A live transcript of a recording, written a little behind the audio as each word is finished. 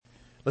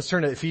Let's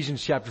turn to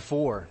Ephesians chapter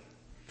 4.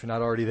 If you're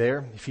not already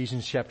there,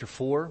 Ephesians chapter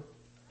 4,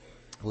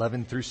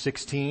 11 through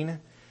 16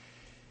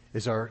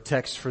 is our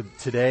text for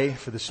today,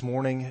 for this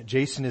morning.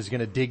 Jason is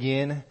going to dig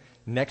in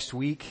next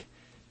week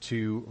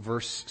to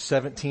verse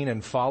 17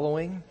 and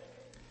following.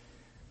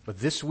 But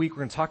this week we're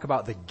going to talk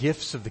about the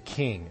gifts of the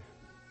King.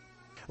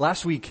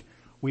 Last week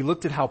we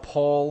looked at how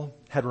Paul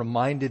had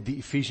reminded the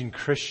Ephesian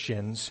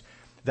Christians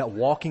that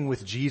walking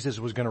with Jesus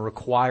was going to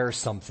require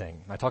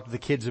something. I talked to the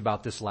kids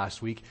about this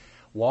last week.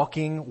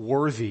 Walking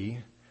worthy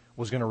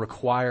was going to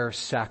require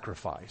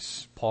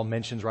sacrifice. Paul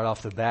mentions right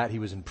off the bat he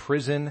was in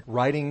prison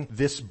writing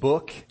this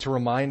book to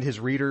remind his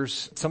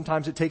readers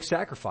sometimes it takes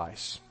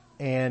sacrifice.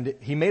 And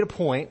he made a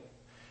point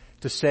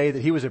to say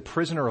that he was a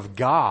prisoner of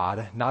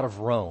God, not of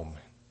Rome.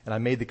 And I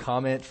made the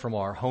comment from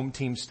our home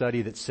team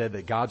study that said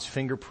that God's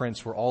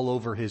fingerprints were all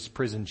over his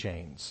prison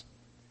chains.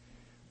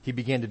 He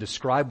began to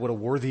describe what a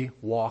worthy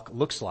walk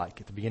looks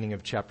like at the beginning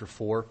of chapter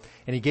 4.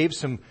 And he gave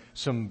some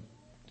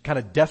kind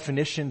of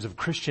definitions of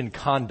Christian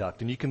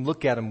conduct. And you can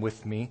look at them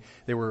with me.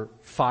 There were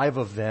 5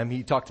 of them.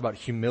 He talked about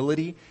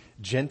humility,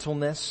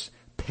 gentleness,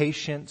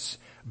 patience,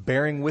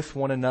 bearing with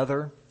one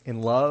another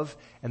in love,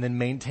 and then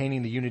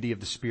maintaining the unity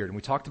of the Spirit. And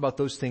we talked about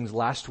those things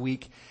last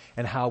week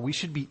and how we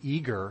should be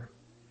eager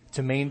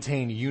to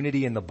maintain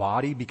unity in the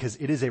body because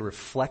it is a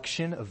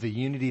reflection of the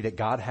unity that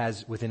God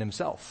has within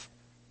himself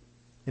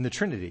in the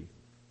Trinity.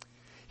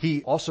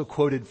 He also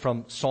quoted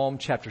from Psalm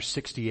chapter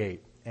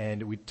 68.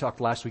 And we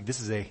talked last week, this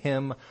is a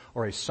hymn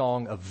or a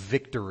song of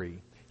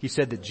victory. He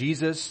said that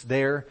Jesus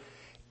there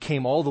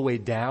came all the way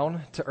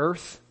down to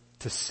earth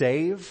to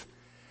save,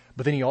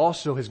 but then he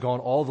also has gone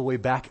all the way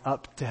back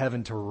up to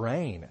heaven to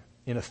reign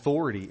in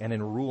authority and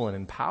in rule and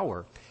in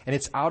power. And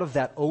it's out of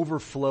that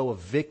overflow of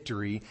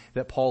victory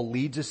that Paul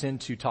leads us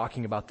into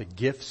talking about the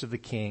gifts of the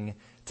King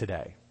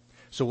today.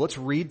 So let's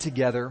read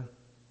together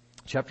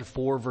chapter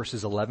 4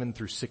 verses 11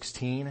 through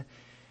 16,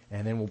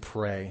 and then we'll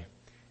pray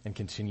and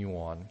continue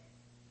on.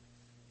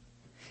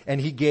 And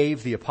he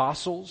gave the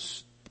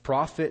apostles, the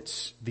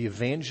prophets, the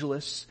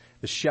evangelists,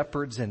 the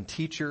shepherds and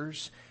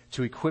teachers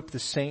to equip the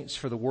saints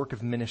for the work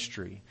of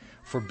ministry,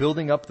 for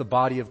building up the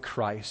body of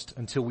Christ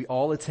until we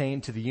all attain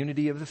to the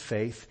unity of the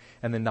faith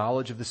and the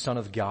knowledge of the Son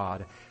of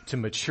God, to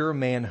mature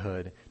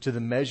manhood, to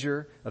the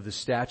measure of the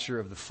stature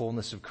of the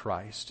fullness of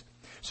Christ,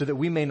 so that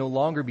we may no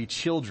longer be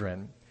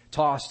children,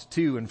 tossed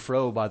to and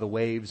fro by the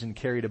waves and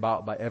carried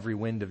about by every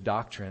wind of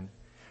doctrine,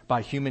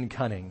 by human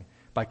cunning,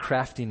 by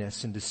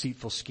craftiness and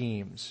deceitful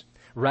schemes.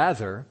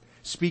 Rather,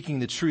 speaking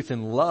the truth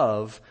in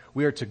love,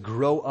 we are to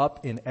grow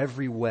up in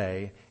every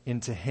way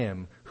into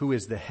him who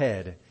is the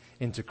head,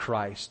 into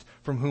Christ,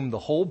 from whom the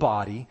whole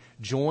body,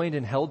 joined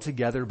and held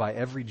together by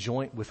every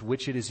joint with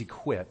which it is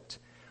equipped,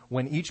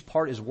 when each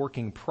part is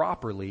working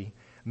properly,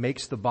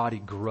 makes the body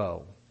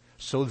grow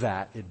so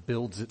that it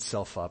builds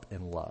itself up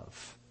in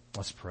love.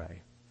 Let's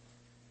pray.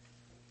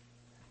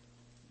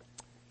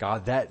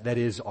 God, that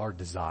is our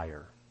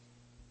desire.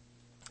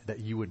 That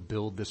you would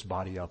build this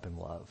body up in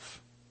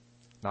love.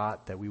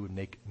 Not that we would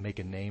make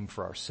a name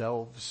for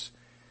ourselves,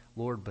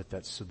 Lord, but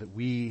that so that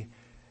we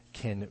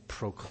can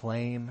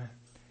proclaim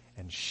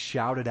and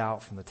shout it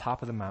out from the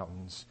top of the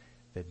mountains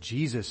that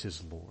Jesus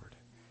is Lord,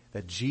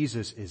 that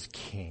Jesus is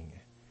King.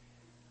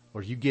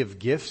 Lord, you give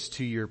gifts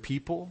to your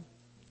people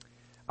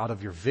out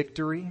of your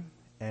victory,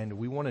 and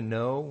we want to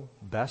know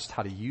best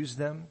how to use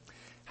them,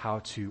 how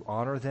to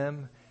honor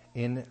them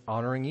in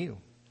honoring you.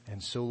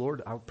 And so,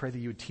 Lord, I pray that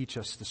you would teach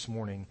us this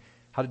morning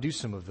how to do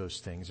some of those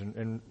things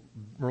and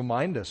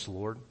remind us,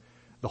 Lord,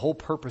 the whole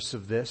purpose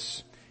of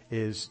this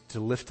is to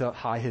lift up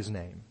high his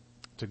name,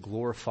 to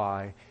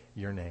glorify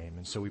your name.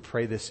 And so we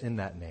pray this in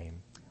that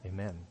name.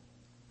 Amen.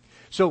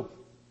 So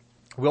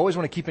we always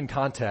want to keep in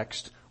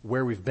context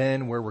where we've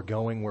been, where we're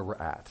going, where we're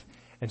at.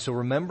 And so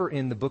remember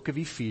in the book of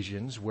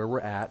Ephesians, where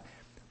we're at,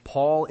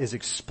 Paul is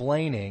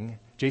explaining,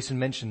 Jason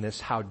mentioned this,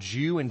 how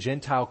Jew and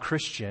Gentile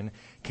Christian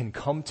can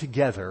come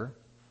together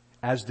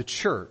as the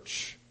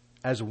church,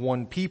 as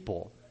one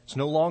people. It's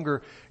no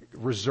longer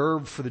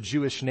reserved for the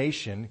Jewish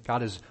nation.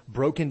 God has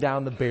broken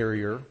down the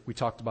barrier, we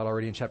talked about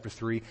already in chapter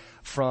 3,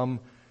 from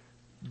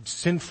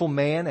sinful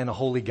man and a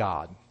holy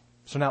God.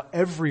 So now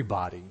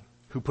everybody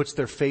who puts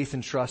their faith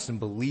and trust and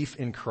belief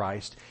in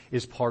Christ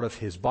is part of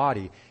his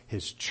body,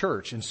 his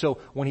church. And so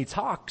when he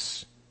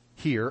talks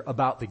here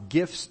about the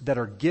gifts that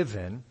are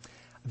given,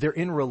 they're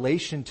in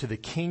relation to the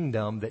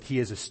kingdom that he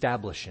is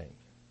establishing.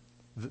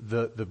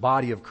 The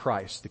body of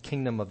Christ, the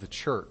kingdom of the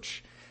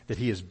church that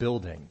he is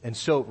building. And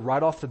so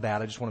right off the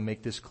bat, I just want to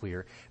make this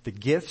clear. The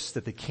gifts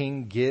that the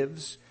king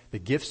gives, the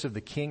gifts of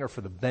the king are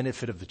for the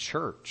benefit of the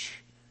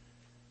church.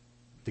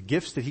 The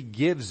gifts that he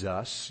gives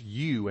us,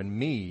 you and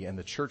me and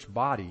the church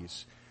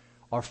bodies,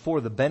 are for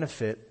the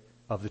benefit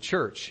of the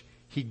church.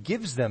 He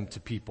gives them to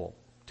people,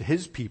 to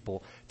his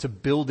people, to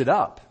build it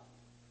up.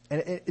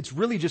 And it's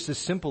really just as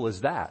simple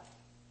as that.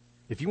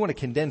 If you want to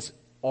condense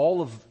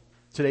all of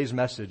today's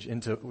message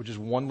into just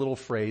one little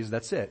phrase,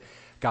 that's it.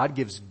 God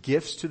gives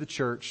gifts to the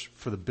church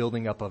for the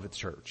building up of its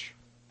church.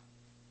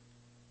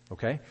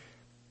 Okay?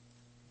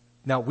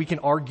 Now,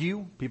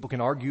 people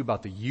can argue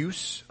about the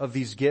use of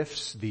these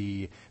gifts,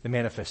 the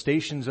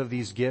manifestations of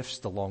these gifts,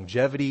 the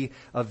longevity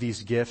of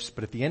these gifts,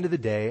 but at the end of the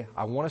day,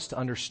 I want us to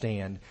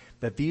understand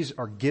that these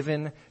are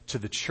given to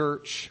the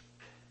church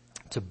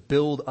to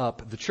build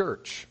up the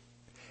church.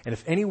 And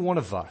if any one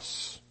of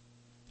us,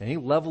 any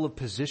level of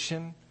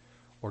position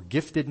or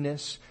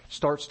giftedness,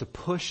 starts to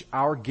push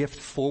our gift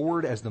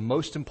forward as the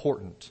most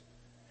important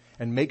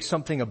and make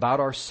something about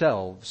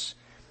ourselves,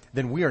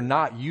 then we are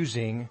not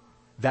using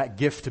that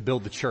gift to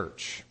build the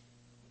church.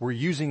 We're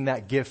using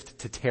that gift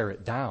to tear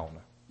it down.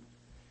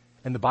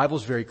 And the Bible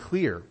is very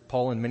clear.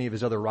 Paul, in many of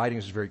his other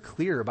writings, is very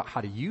clear about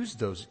how to use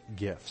those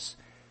gifts.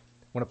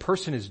 When a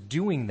person is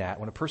doing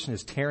that, when a person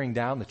is tearing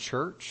down the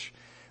church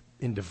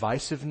in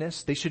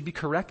divisiveness, they should be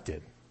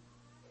corrected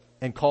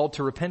and called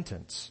to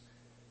repentance.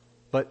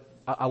 But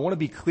I want to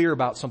be clear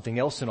about something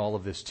else in all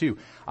of this too.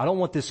 I don't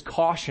want this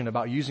caution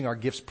about using our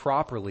gifts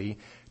properly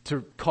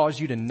to cause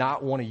you to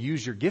not want to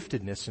use your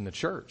giftedness in the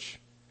church.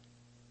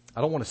 I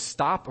don't want to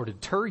stop or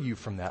deter you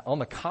from that. On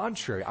the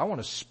contrary, I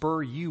want to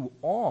spur you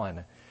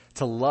on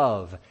to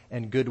love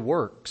and good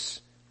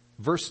works.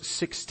 Verse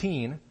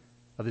 16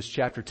 of this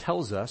chapter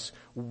tells us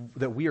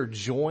that we are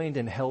joined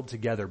and held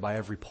together by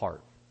every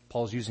part.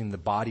 Paul's using the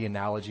body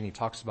analogy, and he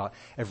talks about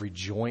every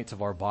joint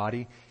of our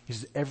body. He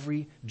says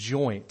every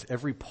joint,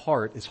 every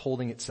part is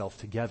holding itself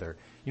together.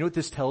 You know what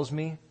this tells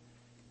me?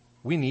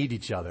 We need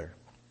each other.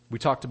 We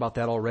talked about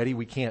that already.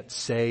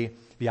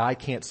 The eye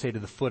can't say to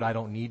the foot, I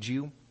don't need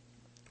you.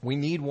 We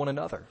need one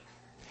another.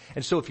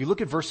 And so if you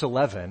look at verse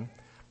 11,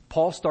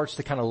 Paul starts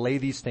to kind of lay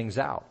these things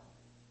out.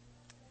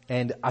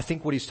 And I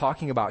think what he's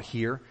talking about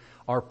here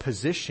are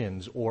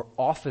positions or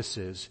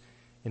offices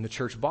in the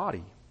church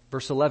body.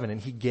 Verse 11,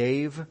 and he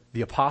gave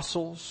the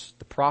apostles,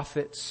 the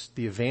prophets,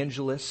 the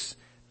evangelists,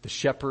 the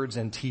shepherds,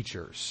 and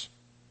teachers.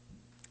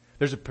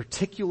 There's a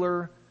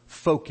particular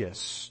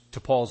focus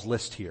to Paul's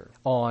list here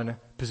on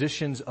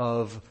positions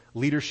of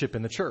leadership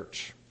in the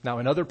church. Now,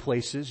 in other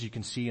places, you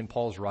can see in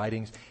Paul's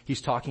writings,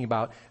 he's talking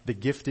about the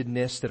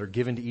giftedness that are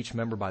given to each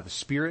member by the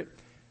Spirit.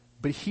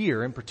 But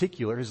here, in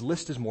particular, his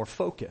list is more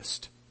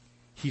focused.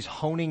 He's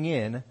honing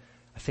in,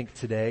 I think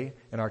today,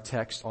 in our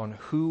text, on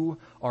who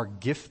are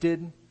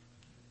gifted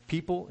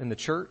people in the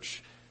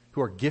church,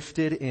 who are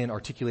gifted in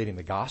articulating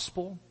the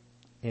gospel,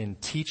 in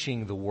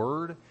teaching the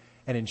word,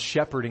 and in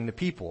shepherding the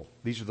people.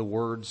 These are the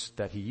words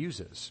that he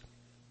uses.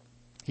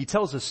 He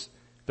tells us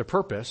their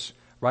purpose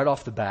right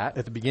off the bat,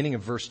 at the beginning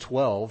of verse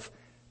 12,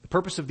 the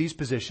purpose of these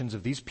positions,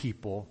 of these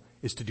people,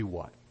 is to do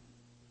what?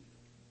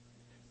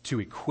 To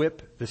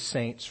equip the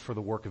saints for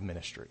the work of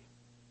ministry.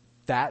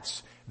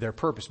 That's their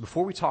purpose.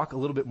 Before we talk a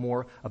little bit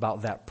more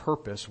about that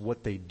purpose,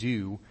 what they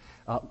do,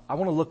 I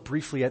want to look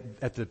briefly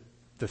at the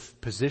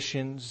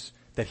positions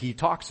that he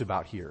talks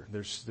about here.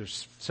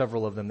 There's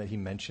several of them that he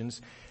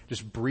mentions.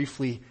 Just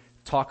briefly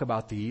talk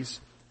about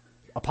these.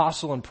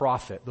 Apostle and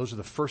prophet, those are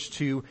the first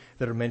two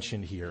that are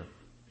mentioned here.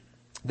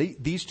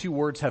 These two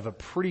words have a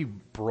pretty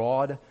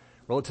broad,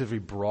 relatively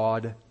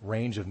broad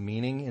range of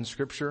meaning in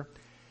Scripture.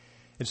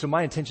 And so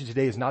my intention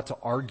today is not to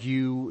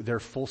argue their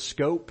full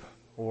scope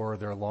or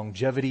their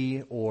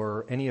longevity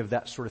or any of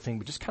that sort of thing,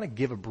 but just kind of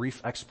give a brief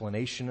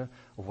explanation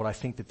of what I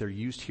think that they're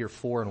used here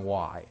for and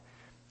why.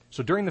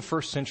 So during the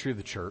first century of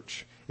the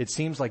church, it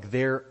seems like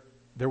there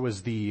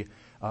was the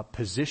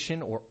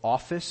position or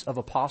office of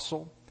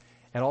apostle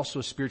and also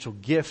a spiritual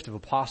gift of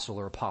apostle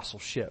or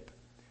apostleship.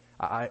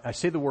 I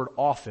say the word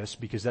office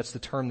because that's the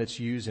term that's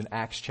used in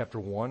Acts chapter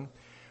 1,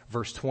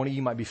 verse 20.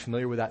 You might be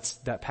familiar with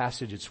that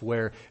passage. It's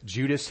where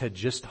Judas had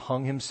just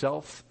hung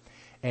himself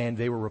and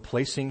they were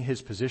replacing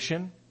his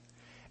position,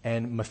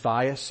 and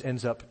Matthias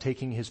ends up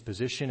taking his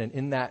position. And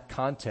in that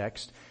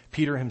context,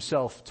 Peter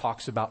himself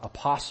talks about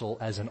apostle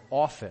as an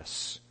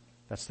office.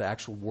 That's the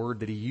actual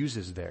word that he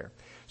uses there.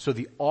 So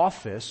the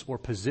office or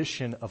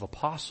position of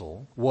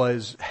apostle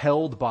was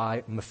held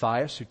by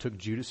Matthias, who took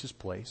Judas's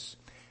place,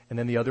 and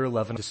then the other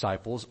 11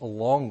 disciples,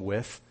 along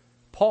with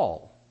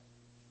Paul.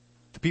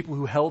 The people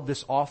who held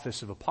this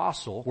office of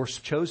apostle were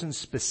chosen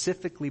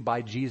specifically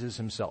by Jesus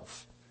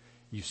himself.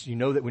 We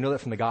know that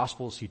from the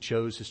Gospels. He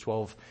chose his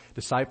 12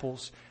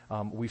 disciples.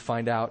 We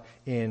find out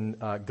in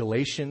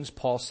Galatians,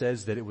 Paul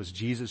says that it was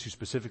Jesus who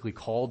specifically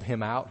called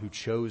him out, who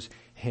chose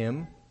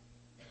him.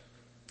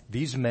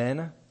 These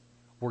men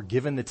were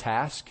given the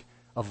task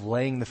of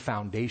laying the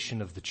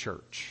foundation of the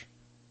church.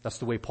 That's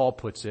the way Paul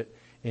puts it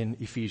in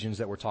Ephesians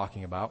that we're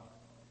talking about.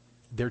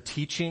 Their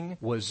teaching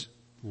was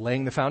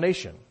laying the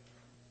foundation.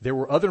 There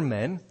were other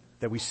men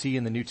that we see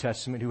in the New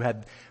Testament who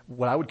had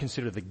what I would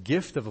consider the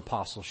gift of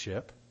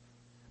apostleship,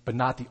 but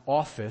not the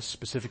office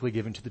specifically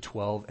given to the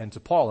 12 and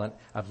to Paul. And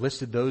I've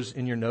listed those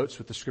in your notes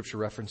with the scripture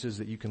references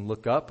that you can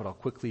look up, but I'll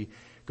quickly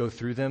go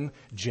through them.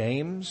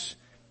 James,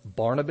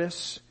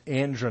 Barnabas,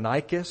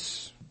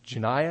 Andronicus,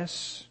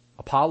 Junias,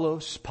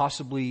 Apollos,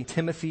 possibly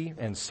Timothy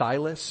and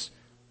Silas.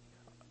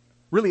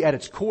 Really at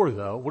its core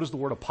though, what does the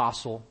word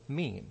apostle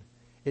mean?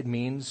 It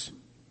means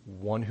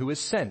one who is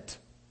sent.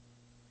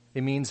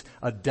 It means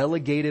a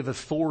delegative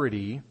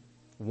authority,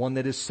 one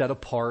that is set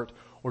apart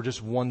or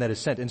just one that is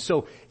sent. And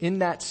so in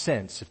that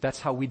sense, if that's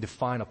how we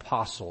define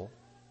apostle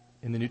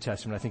in the New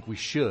Testament, I think we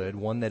should,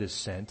 one that is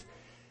sent.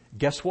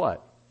 Guess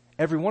what?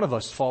 Every one of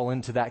us fall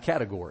into that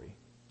category,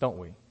 don't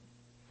we?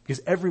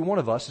 Because every one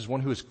of us is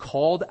one who is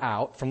called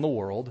out from the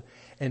world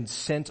and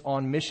sent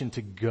on mission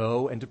to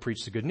go and to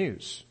preach the good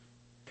news.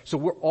 So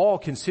we're all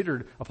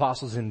considered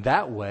apostles in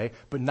that way,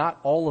 but not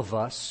all of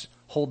us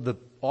hold the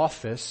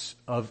office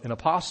of an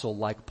apostle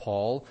like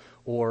Paul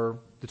or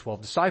the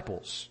 12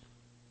 disciples.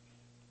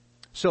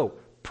 So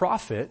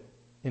prophet,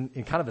 in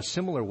kind of a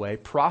similar way,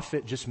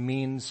 prophet just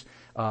means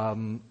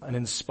an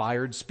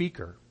inspired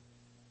speaker.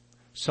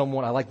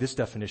 Someone, I like this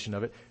definition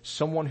of it,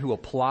 someone who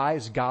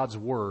applies God's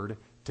word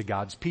to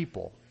God's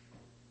people.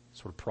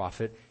 That's what a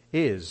prophet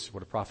is,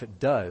 what a prophet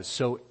does.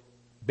 So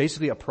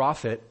basically a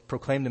prophet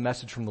proclaimed the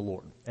message from the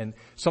Lord. And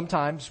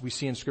sometimes we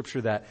see in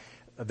Scripture that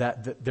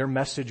their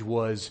message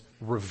was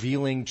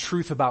revealing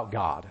truth about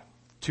God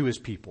to his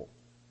people.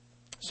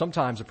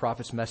 Sometimes a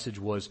prophet's message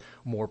was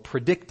more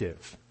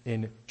predictive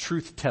in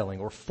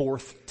truth-telling or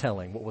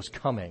forth-telling what was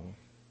coming.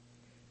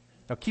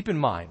 Now keep in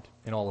mind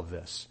in all of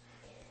this,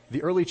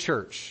 the early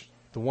church,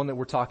 the one that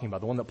we're talking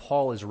about, the one that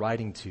Paul is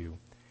writing to,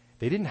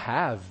 they didn't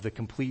have the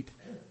complete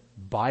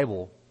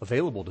Bible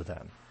available to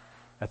them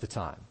at the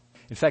time.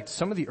 In fact,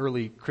 some of the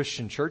early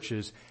Christian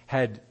churches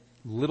had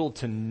little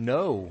to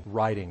no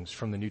writings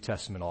from the New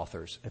Testament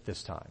authors at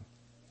this time.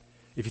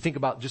 If you think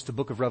about just the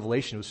book of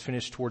Revelation, it was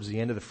finished towards the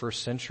end of the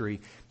first century,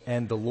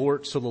 and the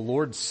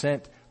Lord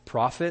sent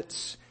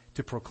prophets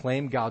to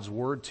proclaim God's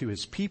word to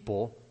his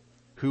people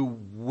who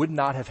would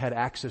not have had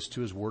access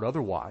to his word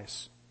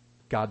otherwise.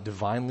 God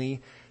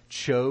divinely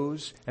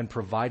chose and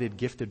provided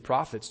gifted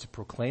prophets to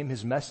proclaim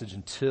his message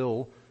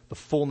until the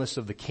fullness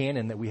of the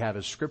canon that we have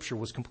as Scripture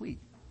was complete.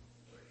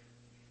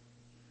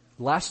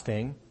 Last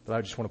thing that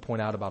I just want to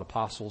point out about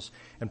apostles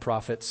and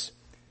prophets,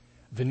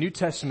 the New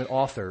Testament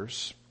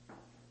authors,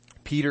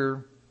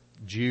 Peter,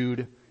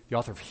 Jude, the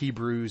author of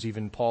Hebrews,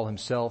 even Paul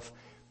himself,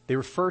 they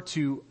refer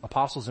to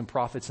apostles and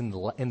prophets in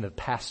the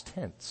past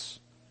tense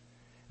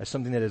as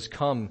something that has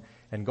come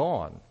and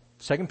gone.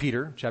 2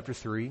 Peter chapter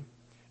 3,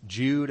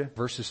 Jude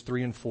verses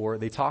 3 and 4,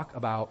 they talk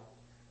about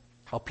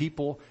how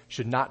people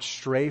should not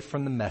stray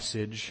from the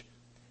message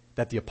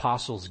that the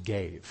apostles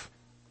gave.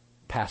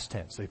 Past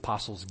tense, the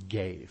apostles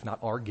gave, not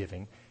are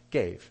giving,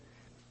 gave.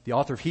 The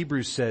author of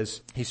Hebrews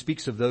says, he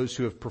speaks of those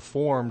who have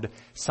performed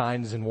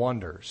signs and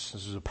wonders.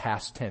 This is a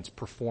past tense,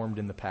 performed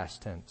in the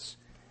past tense.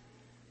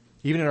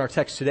 Even in our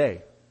text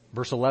today,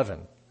 verse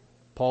 11,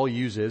 Paul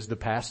uses the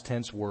past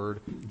tense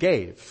word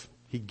gave.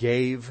 He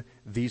gave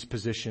these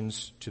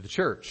positions to the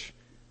church.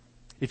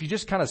 If you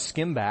just kind of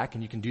skim back,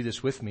 and you can do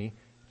this with me,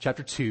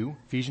 chapter 2,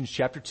 Ephesians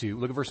chapter 2,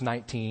 look at verse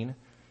 19,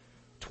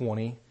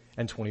 20,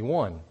 and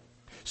 21.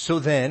 So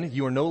then,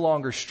 you are no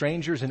longer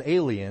strangers and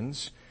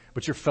aliens,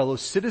 but you're fellow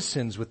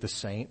citizens with the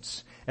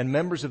saints and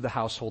members of the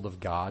household of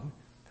God,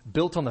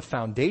 built on the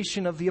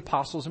foundation of the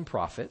apostles and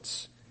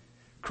prophets,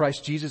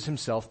 Christ Jesus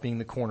himself being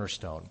the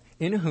cornerstone,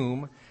 in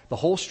whom the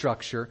whole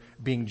structure,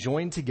 being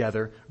joined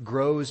together,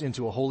 grows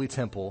into a holy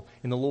temple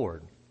in the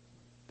Lord.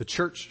 The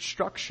church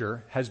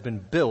structure has been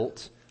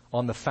built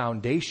on the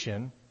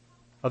foundation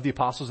of the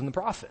apostles and the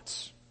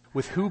prophets,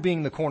 with who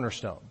being the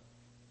cornerstone?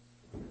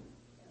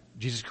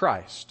 Jesus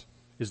Christ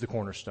is the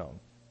cornerstone.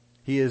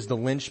 He is the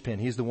linchpin.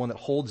 He's the one that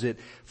holds it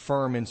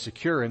firm and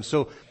secure. And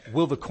so,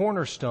 will the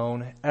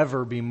cornerstone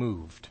ever be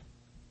moved?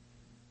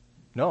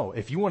 No.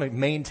 If you want to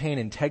maintain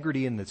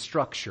integrity in the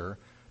structure,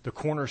 the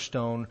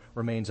cornerstone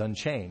remains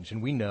unchanged.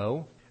 And we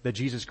know that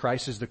Jesus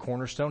Christ is the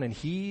cornerstone, and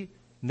he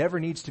never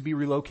needs to be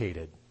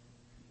relocated.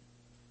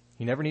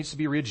 He never needs to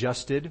be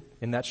readjusted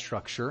in that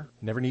structure.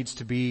 He never needs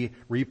to be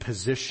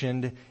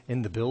repositioned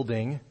in the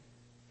building.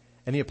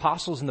 And the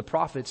apostles and the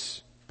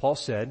prophets, Paul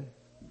said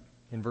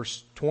in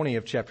verse 20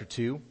 of chapter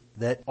 2,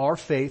 that our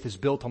faith is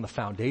built on the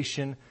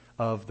foundation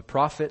of the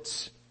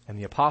prophets and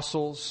the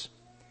apostles.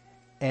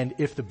 And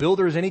if the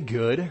builder is any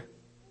good,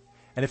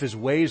 and if his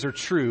ways are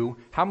true,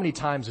 how many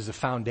times does a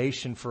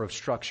foundation for a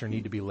structure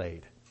need to be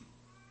laid?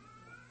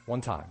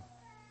 One time.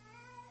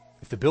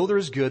 If the builder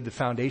is good, the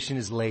foundation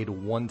is laid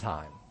one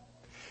time.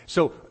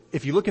 So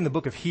if you look in the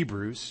book of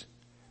Hebrews,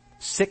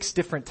 6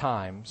 different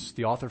times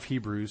the author of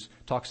Hebrews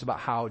talks about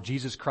how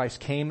Jesus Christ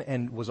came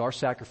and was our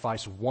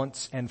sacrifice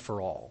once and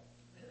for all.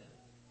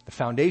 The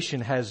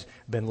foundation has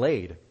been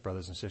laid,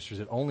 brothers and sisters.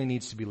 It only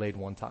needs to be laid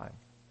one time.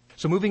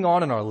 So moving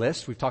on in our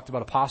list, we've talked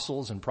about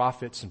apostles and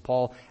prophets, and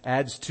Paul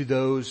adds to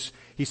those,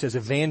 he says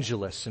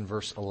evangelists in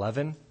verse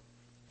 11.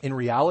 In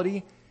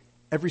reality,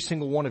 every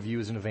single one of you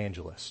is an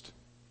evangelist.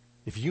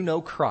 If you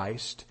know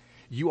Christ,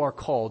 you are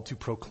called to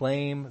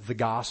proclaim the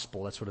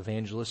gospel. That's what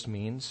evangelist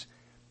means.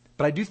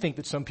 But I do think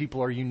that some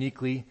people are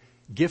uniquely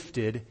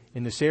gifted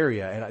in this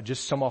area. And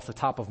just some off the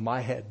top of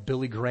my head,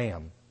 Billy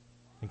Graham,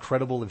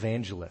 incredible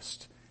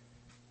evangelist.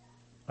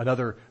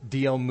 Another,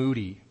 D.L.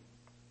 Moody.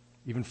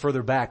 Even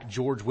further back,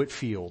 George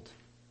Whitefield.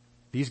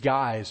 These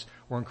guys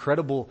were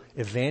incredible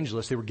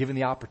evangelists. They were given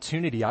the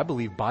opportunity, I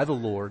believe, by the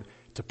Lord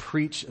to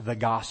preach the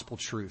gospel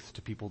truth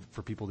to people,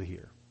 for people to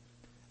hear.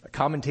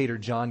 Commentator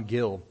John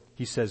Gill,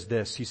 he says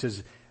this. He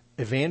says,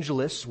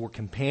 evangelists were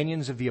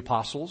companions of the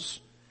apostles,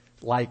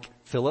 like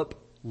Philip,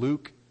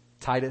 Luke,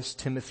 Titus,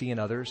 Timothy, and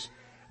others.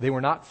 They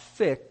were not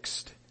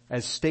fixed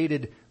as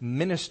stated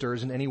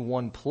ministers in any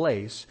one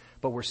place,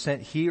 but were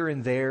sent here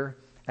and there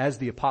as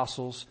the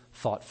apostles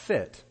thought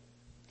fit.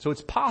 So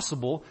it's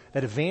possible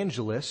that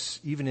evangelists,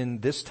 even in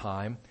this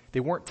time, they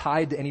weren't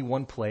tied to any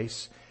one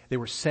place. They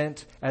were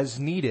sent as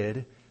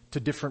needed to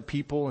different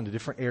people and to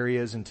different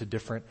areas and to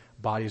different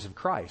bodies of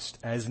Christ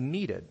as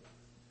needed.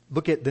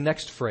 Look at the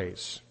next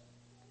phrase.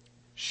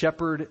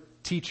 Shepherd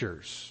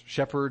teachers,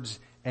 shepherds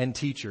and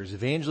teachers.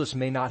 Evangelists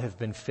may not have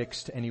been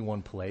fixed to any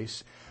one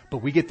place, but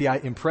we get the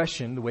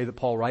impression, the way that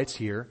Paul writes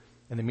here,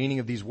 and the meaning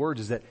of these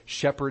words is that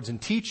shepherds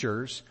and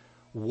teachers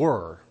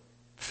were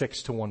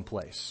fixed to one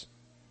place.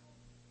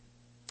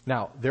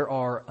 Now, there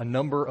are a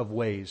number of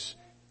ways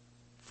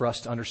for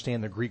us to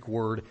understand the Greek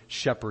word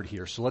shepherd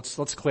here. So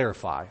let's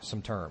clarify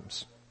some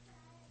terms.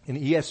 In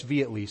the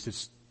ESV at least,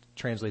 it's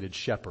translated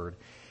shepherd.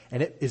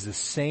 And it is the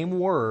same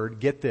word,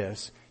 get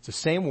this, it's the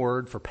same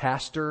word for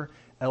pastor,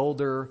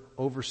 elder,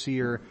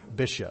 overseer,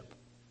 bishop.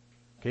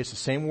 Okay, it's the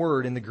same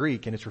word in the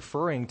Greek, and it's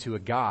referring to a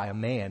guy, a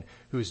man,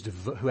 who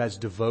has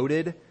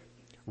devoted,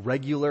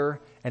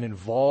 regular, and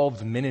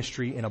involved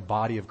ministry in a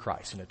body of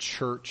Christ, in a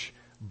church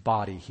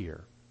body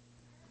here.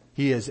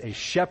 He is a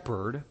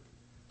shepherd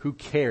who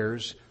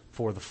cares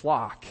for the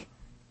flock.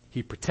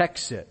 He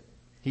protects it.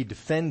 He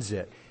defends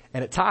it.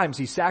 And at times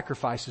he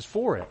sacrifices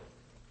for it.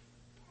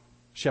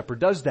 Shepherd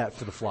does that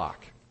for the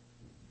flock.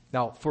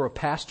 Now, for a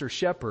pastor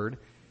shepherd,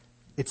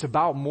 it's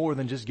about more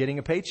than just getting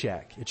a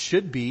paycheck. It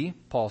should be,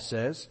 Paul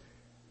says.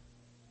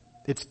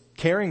 It's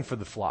caring for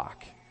the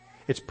flock.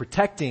 It's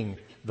protecting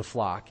the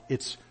flock.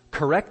 It's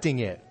correcting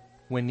it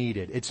when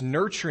needed. It's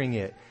nurturing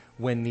it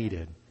when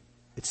needed.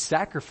 It's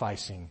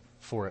sacrificing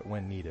for it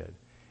when needed.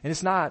 And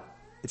it's not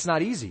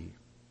easy.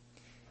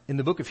 In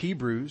the book of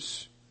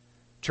Hebrews,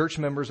 church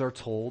members are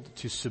told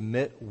to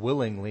submit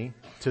willingly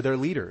to their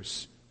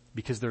leaders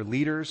because their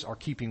leaders are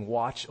keeping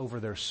watch over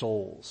their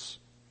souls.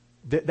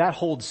 That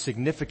holds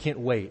significant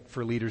weight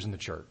for leaders in the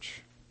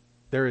church.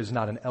 There is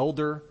not an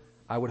elder,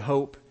 I would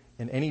hope,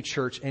 in any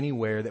church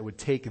anywhere that would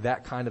take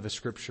that kind of a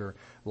scripture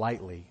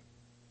lightly.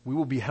 We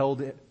will be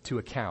held to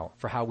account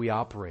for how we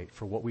operate,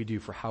 for what we do,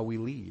 for how we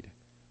lead.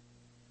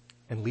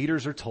 And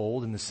leaders are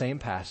told, in the same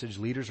passage,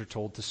 leaders are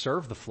told to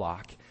serve the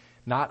flock,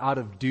 not out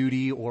of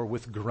duty or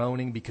with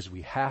groaning because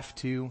we have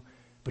to,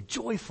 but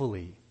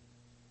joyfully.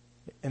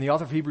 And the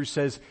author of Hebrews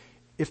says,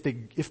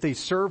 if they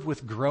serve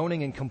with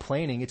groaning and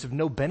complaining, it's of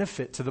no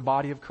benefit to the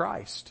body of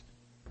Christ.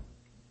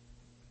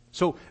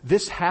 So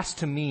this has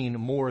to mean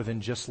more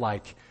than just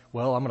like,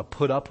 well, I'm going to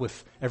put up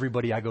with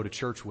everybody I go to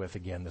church with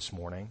again this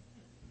morning.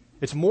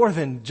 It's more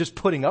than just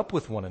putting up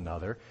with one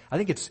another. I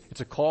think it's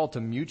a call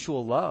to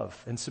mutual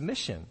love and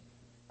submission.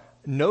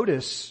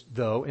 Notice,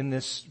 though, in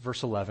this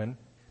verse 11,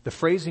 the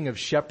phrasing of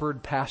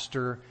shepherd,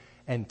 pastor,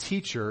 and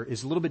teacher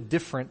is a little bit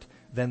different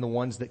than the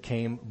ones that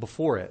came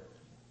before it.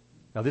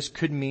 Now, this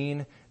could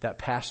mean that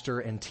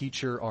pastor and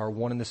teacher are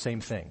one and the same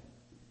thing.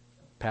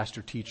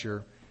 Pastor,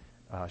 teacher,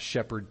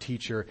 shepherd,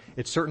 teacher.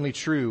 It's certainly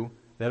true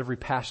that every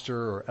pastor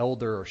or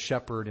elder or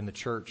shepherd in the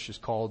church is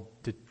called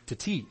to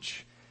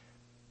teach.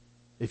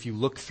 If you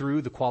look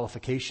through the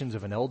qualifications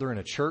of an elder in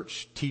a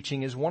church,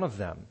 teaching is one of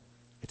them.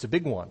 It's a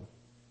big one.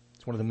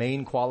 It's one of the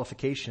main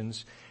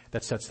qualifications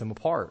that sets them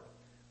apart.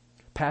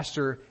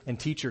 Pastor and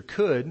teacher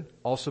could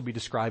also be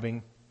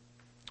describing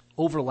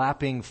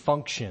overlapping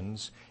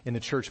functions in the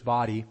church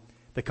body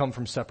that come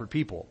from separate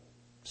people.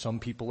 Some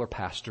people are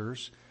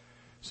pastors.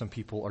 Some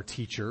people are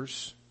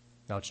teachers.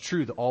 Now, it's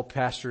true that all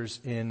pastors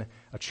in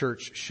a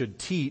church should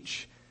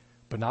teach,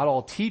 but not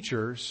all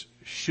teachers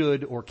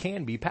should or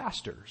can be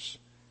pastors.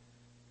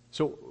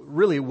 So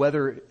really,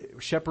 whether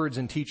shepherds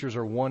and teachers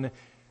are one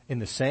in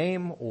the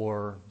same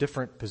or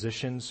different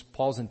positions,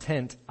 Paul's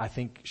intent, I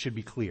think, should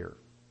be clear.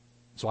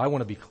 So I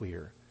want to be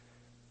clear.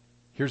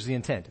 Here's the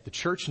intent. The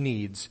church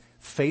needs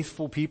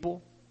faithful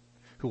people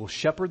who will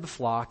shepherd the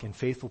flock and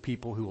faithful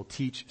people who will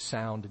teach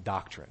sound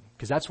doctrine.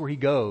 Because that's where he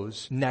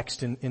goes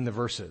next in the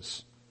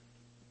verses.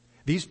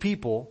 These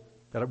people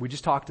that we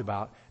just talked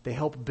about, they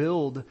help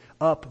build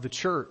up the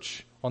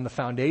church on the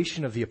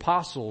foundation of the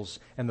apostles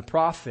and the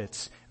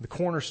prophets, the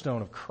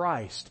cornerstone of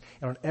Christ,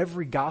 and on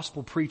every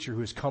gospel preacher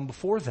who has come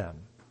before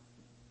them.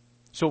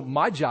 So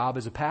my job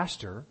as a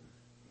pastor,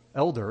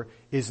 elder,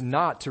 is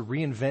not to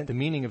reinvent the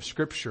meaning of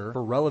Scripture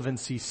for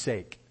relevancy's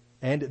sake.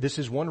 And this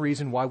is one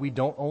reason why we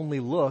don't only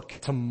look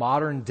to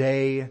modern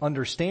day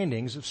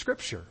understandings of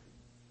Scripture.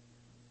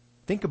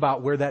 Think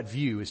about where that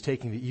view is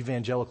taking the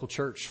evangelical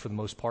church for the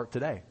most part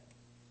today.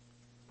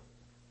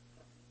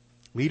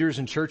 Leaders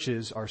in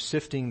churches are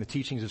sifting the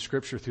teachings of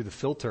Scripture through the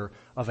filter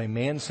of a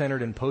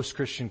man-centered and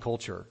post-Christian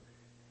culture.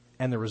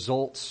 And the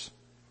results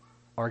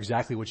are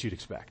exactly what you'd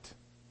expect.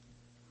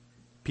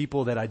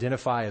 People that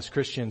identify as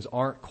Christians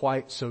aren't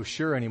quite so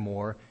sure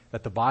anymore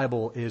that the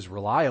Bible is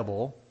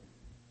reliable,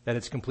 that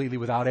it's completely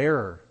without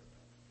error.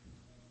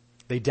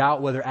 They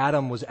doubt whether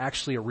Adam was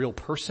actually a real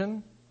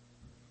person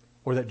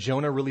or that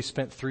Jonah really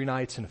spent 3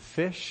 nights in a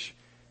fish,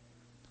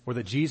 or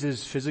that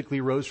Jesus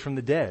physically rose from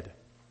the dead.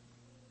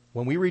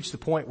 When we reach the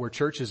point where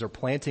churches are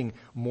planting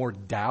more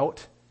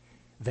doubt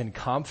than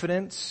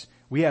confidence,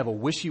 we have a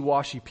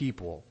wishy-washy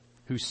people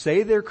who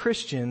say they're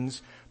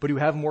Christians, but who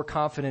have more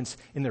confidence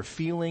in their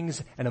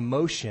feelings and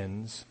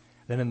emotions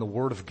than in the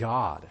Word of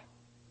God.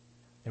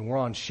 And we're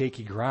on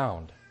shaky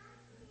ground.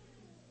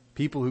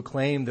 People who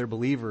claim they're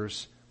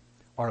believers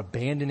are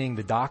abandoning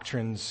the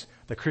doctrines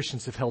that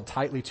Christians have held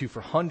tightly to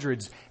for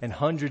hundreds and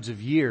hundreds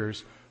of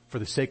years for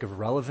the sake of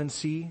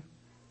relevancy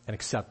and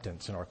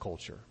acceptance in our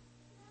culture.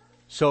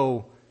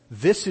 So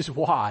this is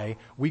why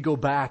we go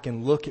back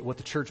and look at what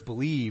the church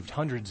believed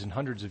hundreds and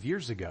hundreds of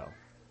years ago.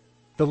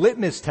 The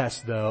litmus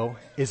test, though,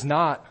 is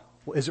not,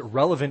 is it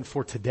relevant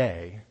for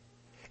today,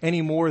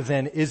 any more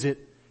than is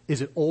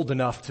it old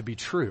enough to be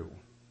true?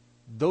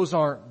 Those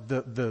aren't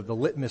the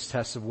litmus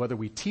tests of whether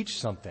we teach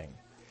something.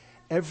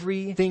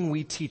 Everything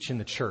we teach in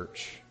the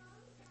church,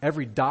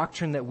 every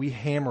doctrine that we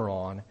hammer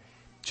on,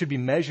 should be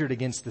measured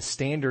against the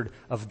standard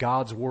of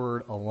God's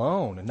Word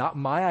alone, and not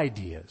my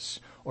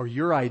ideas or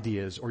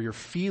your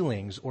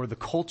feelings or the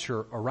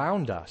culture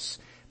around us.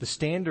 The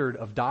standard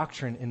of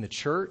doctrine in the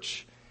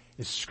church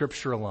is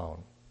Scripture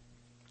alone.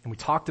 And we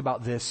talked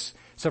about this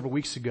several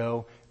weeks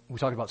ago. We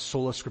talked about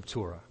sola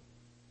scriptura.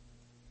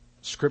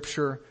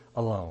 Scripture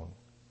alone.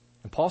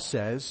 And Paul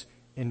says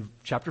in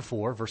chapter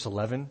 4, verse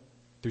 11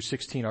 through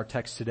 16, our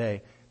text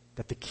today,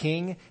 that the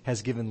king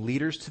has given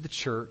leaders to the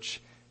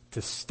church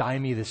to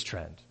stymie this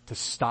trend, to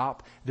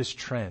stop this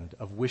trend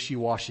of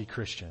wishy-washy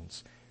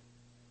Christians.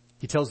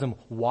 He tells them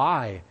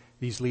why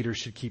these leaders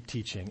should keep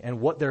teaching and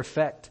what the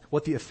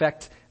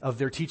effect of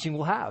their teaching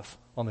will have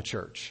on the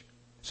church.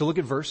 So look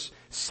at verse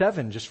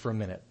 7 just for a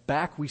minute.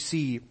 Back we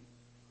see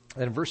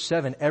that in verse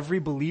 7, every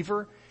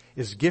believer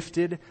is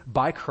gifted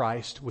by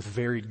Christ with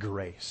varied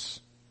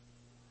grace.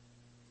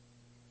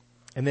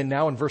 And then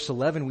now in verse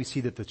 11, we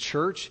see that the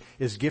church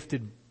is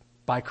gifted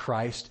by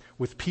Christ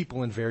with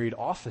people in varied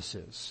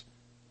offices.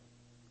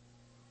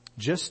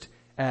 Just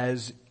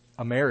as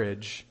a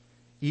marriage,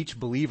 each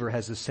believer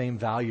has the same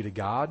value to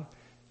God,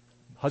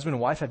 husband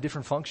and wife have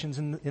different functions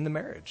in the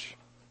marriage.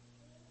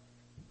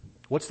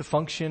 What's the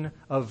function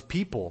of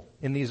people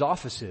in these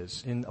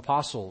offices, in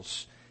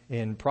apostles,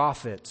 in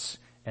prophets,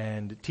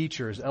 and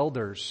teachers,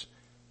 elders,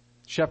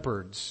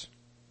 shepherds?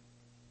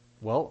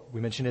 Well,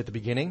 we mentioned it at the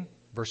beginning,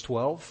 verse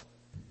 12,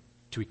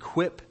 to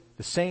equip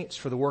the saints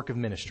for the work of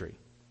ministry.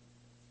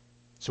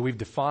 So we've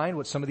defined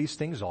what some of these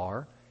things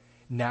are.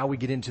 Now we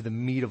get into the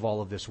meat of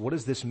all of this. What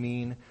does this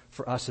mean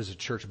for us as a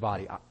church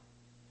body?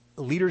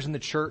 Leaders in the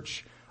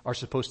church are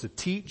supposed to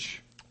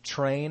teach,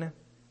 train,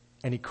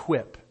 and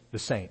equip the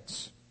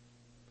saints.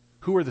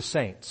 Who are the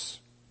saints?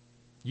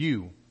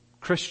 You,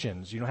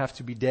 Christians. You don't have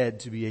to be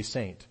dead to be a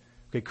saint.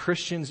 Okay,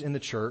 Christians in the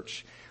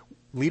church.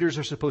 Leaders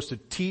are supposed to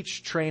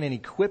teach, train, and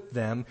equip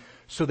them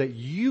so that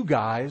you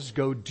guys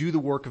go do the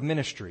work of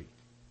ministry.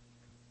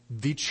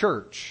 The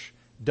church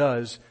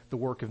does the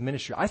work of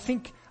ministry. I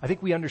think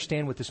we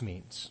understand what this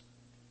means.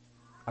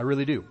 I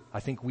really do. I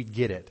think we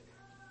get it.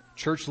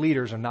 Church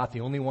leaders are not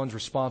the only ones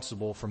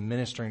responsible for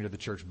ministering to the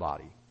church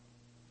body.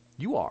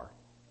 You are.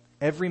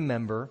 Every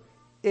member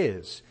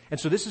is. And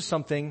so this is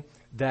something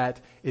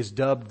that is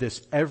dubbed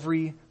this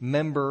every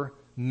member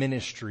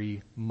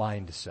ministry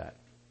mindset.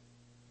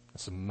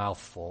 That's a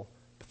mouthful.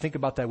 But think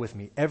about that with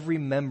me. Every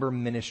member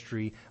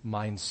ministry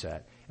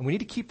mindset. And we need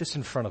to keep this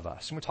in front of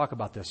us. I'm going to talk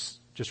about this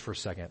just for a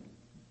second.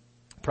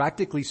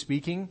 Practically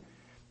speaking,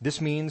 this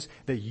means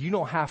that you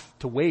don't have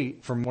to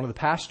wait for one of the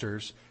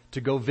pastors to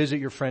go visit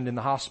your friend in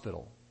the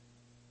hospital.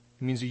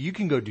 It means that you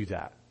can go do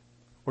that.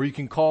 Or you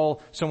can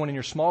call someone in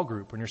your small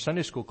group or in your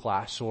Sunday school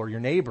class or your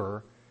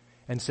neighbor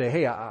and say,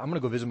 hey, I'm going to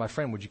go visit my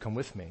friend. Would you come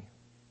with me?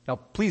 Now,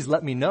 please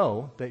let me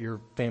know that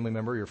your family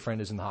member or your friend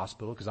is in the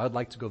hospital because I'd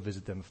like to go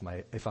visit them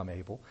if I'm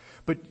able.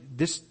 But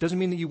this doesn't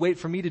mean that you wait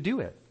for me to do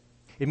it.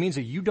 It means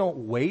that you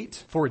don't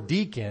wait for a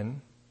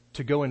deacon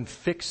to go and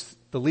fix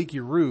the leaky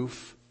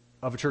roof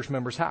of a church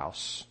member's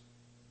house.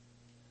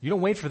 You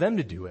don't wait for them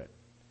to do it.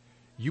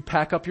 You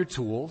pack up your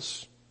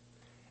tools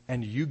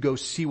and you go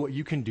see what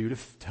you can do to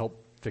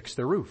help fix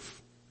their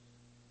roof.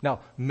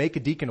 Now, make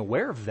a deacon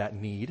aware of that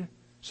need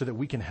so that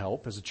we can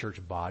help as a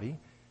church body.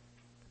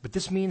 But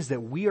this means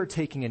that we are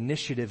taking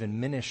initiative in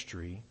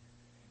ministry,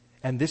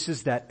 and this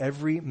is that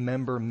every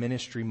member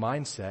ministry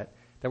mindset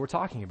that we're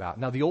talking about.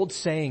 Now, the old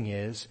saying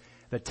is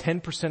that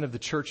 10% of the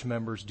church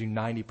members do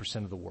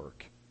 90% of the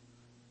work.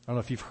 I don't know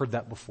if you've heard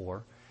that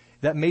before.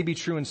 That may be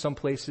true in some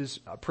places.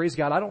 Praise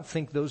God, I don't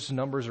think those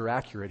numbers are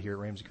accurate here at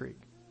Ramsey Creek.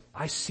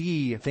 I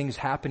see things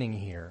happening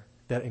here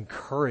that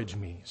encourage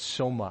me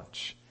so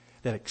much,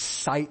 that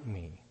excite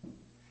me.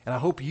 And I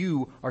hope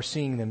you are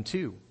seeing them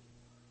too.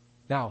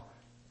 Now,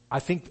 I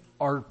think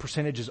our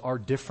percentages are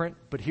different,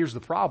 but here's the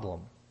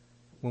problem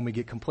when we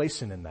get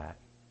complacent in that.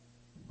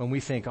 When we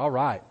think, all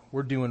right,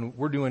 we're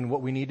doing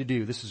what we need to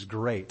do. This is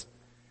great.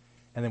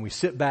 And then we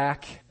sit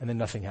back and then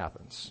nothing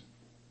happens.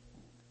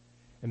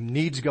 And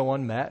needs go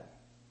unmet.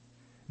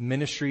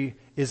 ministry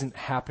isn't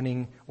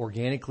happening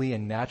organically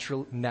and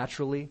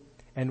naturally,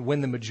 and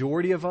when the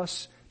majority of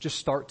us just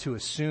start to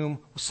assume,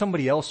 well,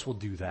 somebody else will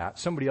do that,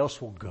 somebody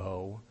else will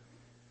go,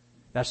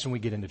 that's when we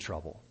get into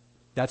trouble.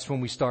 That's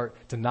when we start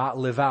to not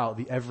live out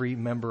the every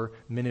member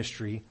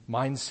ministry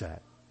mindset.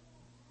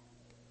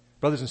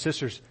 Brothers and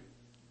sisters,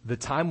 the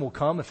time will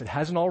come, if it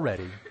hasn't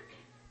already,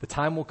 the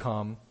time will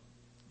come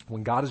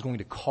when God is going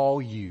to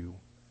call you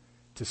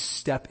to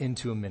step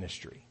into a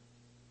ministry.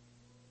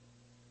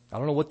 I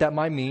don't know what that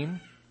might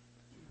mean,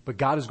 but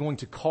God is going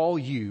to call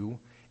you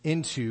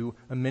into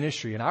a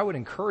ministry. And I would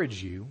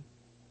encourage you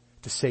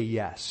to say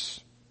yes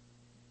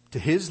to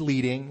His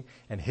leading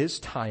and His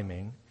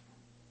timing.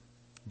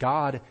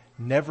 God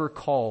never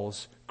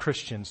calls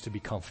Christians to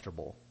be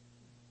comfortable.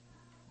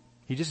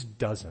 He just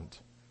doesn't.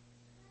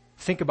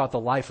 Think about the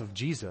life of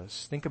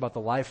Jesus. Think about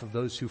the life of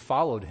those who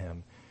followed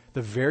Him.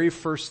 The very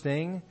first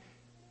thing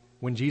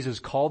when Jesus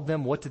called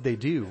them, what did they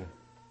do?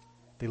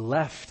 They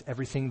left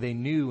everything they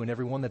knew and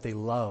everyone that they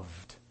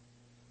loved.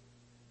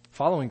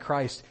 Following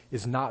Christ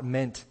is not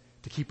meant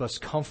to keep us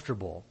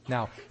comfortable.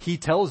 Now, He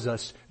tells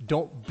us,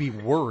 don't be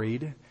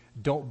worried,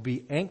 don't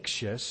be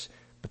anxious,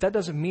 but that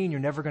doesn't mean you're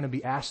never going to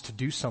be asked to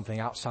do something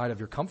outside of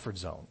your comfort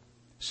zone.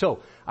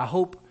 So, I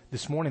hope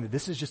this morning that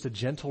this is just a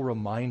gentle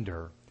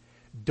reminder.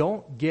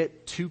 Don't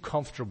get too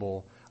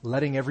comfortable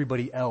letting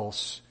everybody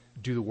else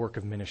do the work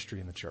of ministry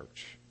in the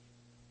church.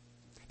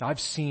 Now, I've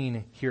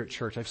seen here at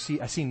church, I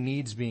see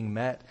needs being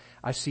met.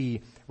 I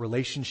see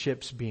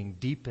relationships being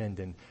deepened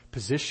and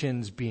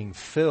positions being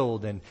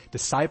filled and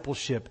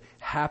discipleship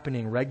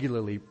happening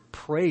regularly.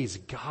 Praise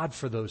God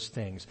for those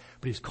things.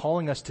 But He's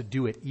calling us to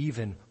do it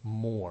even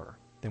more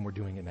than we're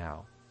doing it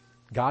now.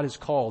 God has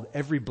called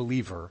every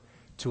believer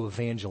to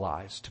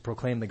evangelize, to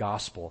proclaim the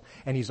gospel.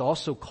 And He's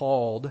also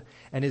called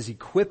and is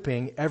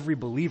equipping every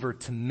believer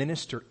to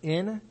minister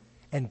in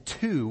and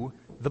to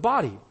the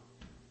body.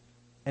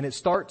 And it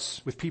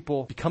starts with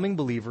people becoming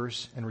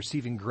believers and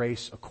receiving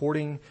grace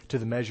according to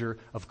the measure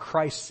of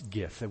Christ's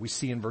gift that we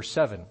see in verse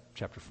 7,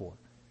 chapter 4.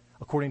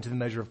 According to the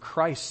measure of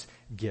Christ's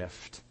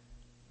gift.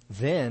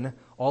 Then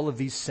all of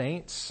these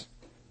saints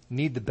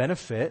need the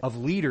benefit of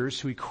leaders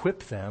who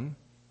equip them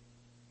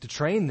to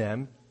train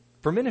them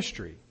for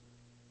ministry.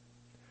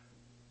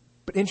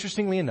 But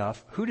interestingly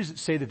enough, who does it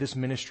say that this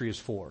ministry is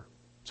for?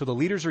 So the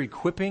leaders are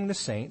equipping the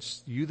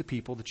saints, you the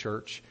people, the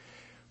church,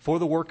 for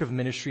the work of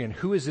ministry. And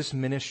who is this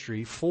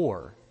ministry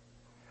for?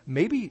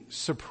 Maybe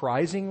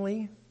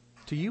surprisingly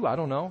to you, I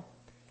don't know.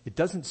 It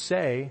doesn't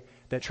say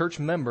that church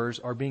members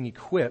are being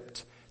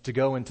equipped to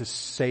go and to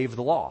save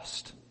the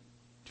lost.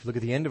 If you look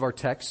at the end of our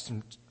text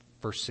in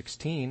verse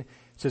 16, it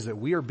says that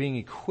we are being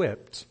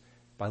equipped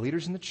by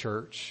leaders in the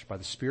church, by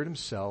the Spirit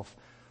Himself,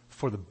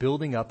 for the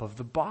building up of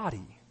the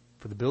body,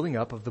 for the building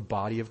up of the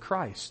body of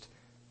Christ.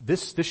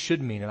 This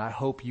should mean, and I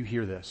hope you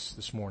hear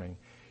this morning,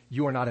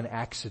 you are not an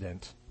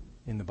accident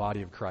in the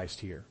body of Christ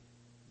here.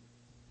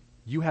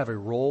 You have a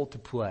role to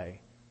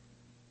play.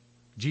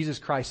 Jesus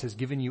Christ has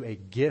given you a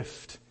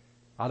gift.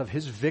 Out of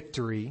His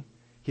victory,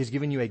 He has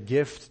given you a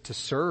gift to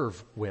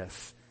serve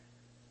with.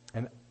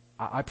 And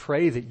I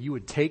pray that you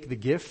would take the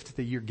gift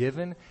that you're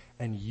given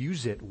and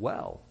use it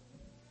well.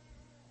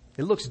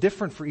 It looks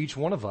different for each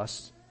one of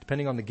us,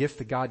 depending on the gift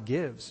that God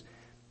gives.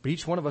 But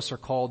each one of us are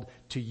called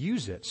to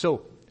use it.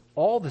 So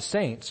all the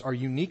saints are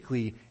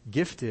uniquely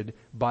gifted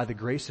by the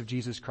grace of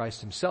Jesus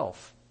Christ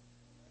Himself.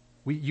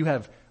 You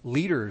have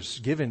leaders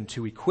given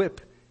to equip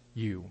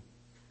you.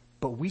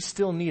 But we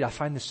still need, I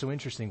find this so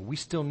interesting, we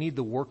still need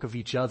the work of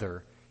each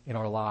other in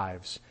our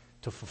lives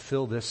to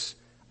fulfill this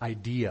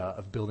idea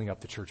of building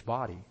up the church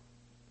body.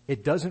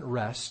 It doesn't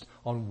rest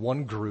on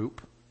one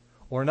group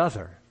or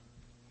another.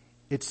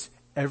 It's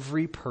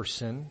every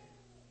person,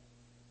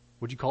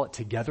 would you call it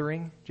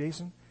togethering,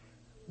 Jason?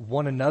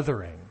 One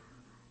anothering.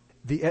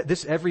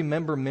 This every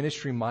member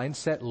ministry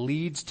mindset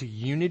leads to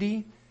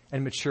unity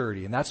and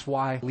maturity, and that's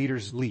why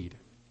leaders lead.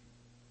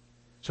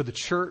 So the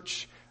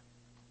church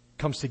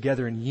comes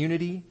together in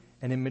unity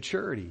and in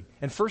maturity.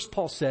 And first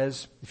Paul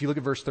says, if you look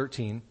at verse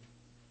 13,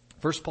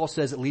 first Paul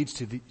says it leads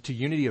to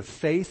unity of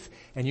faith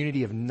and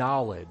unity of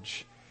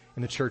knowledge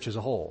in the church as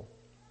a whole.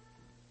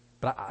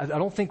 But I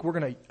don't think we're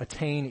going to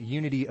attain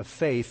unity of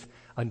faith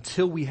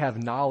until we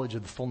have knowledge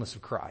of the fullness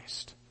of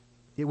Christ.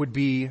 It would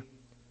be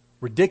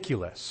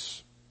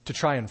ridiculous to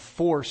try and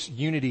force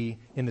unity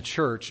in the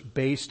church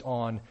based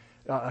on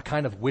a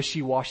kind of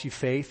wishy-washy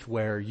faith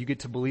where you get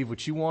to believe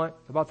what you want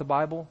about the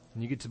Bible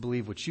and you get to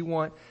believe what you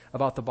want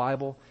about the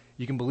Bible.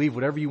 You can believe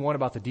whatever you want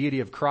about the deity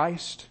of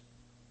Christ.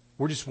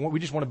 We just want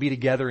to be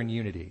together in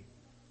unity.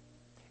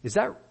 Is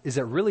that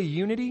really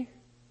unity?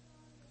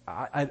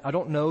 I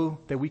don't know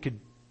that we could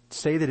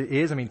say that it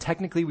is. I mean,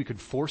 technically we could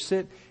force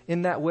it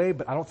in that way,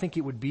 but I don't think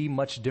it would be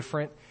much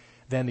different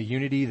than the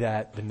unity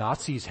that the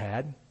Nazis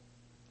had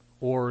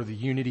or the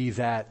unity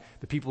that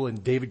the people in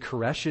David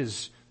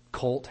Koresh's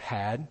cult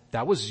had.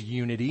 That was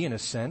unity in a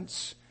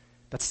sense.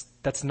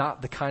 That's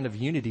not the kind of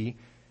unity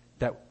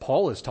that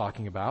Paul is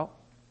talking about.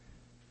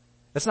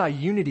 That's not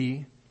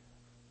unity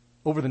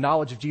over the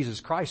knowledge of Jesus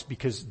Christ,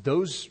 because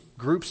those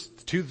groups,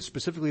 two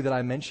specifically that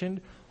I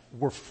mentioned,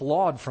 were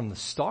flawed from the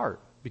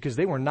start because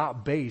they were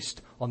not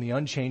based on the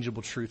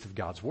unchangeable truth of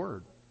God's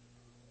Word.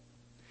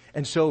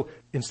 And so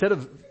instead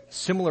of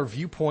similar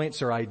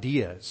viewpoints or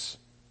ideas,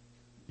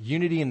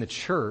 unity in the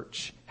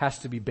church has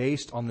to be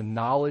based on the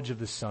knowledge of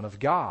the Son of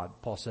God,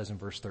 Paul says in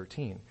verse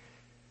 13.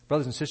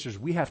 Brothers and sisters,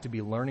 we have to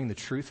be learning the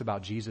truth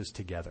about Jesus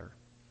together.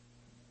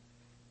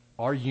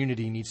 Our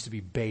unity needs to be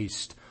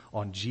based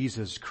on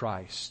Jesus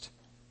Christ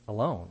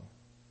alone.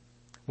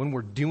 When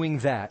we're doing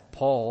that,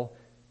 Paul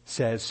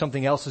says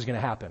something else is going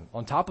to happen.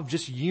 On top of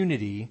just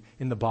unity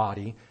in the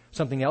body,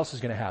 something else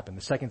is going to happen.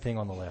 The second thing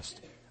on the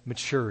list,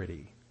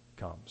 maturity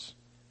comes.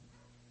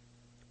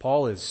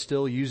 Paul is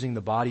still using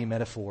the body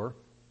metaphor,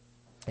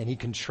 and he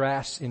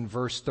contrasts in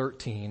verse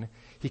 13,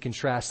 he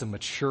contrasts a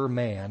mature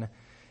man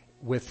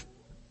with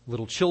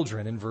little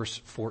children in verse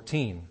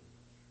 14.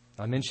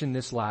 I mentioned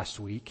this last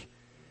week.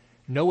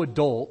 No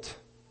adult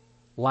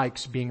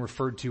likes being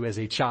referred to as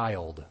a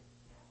child,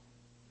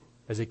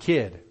 as a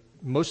kid.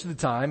 Most of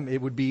the time,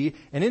 it would be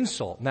an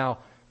insult. Now,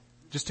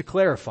 just to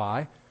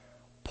clarify,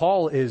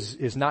 Paul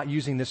is not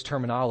using this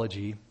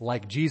terminology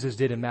like Jesus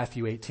did in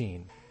Matthew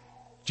 18.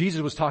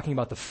 Jesus was talking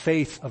about the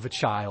faith of a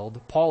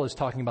child. Paul is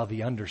talking about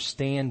the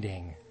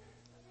understanding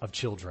of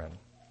children.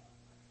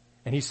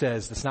 And he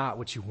says, that's not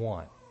what you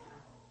want.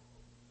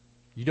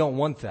 You don't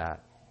want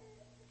that.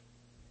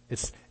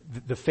 It's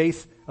the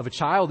faith of a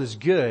child is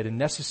good and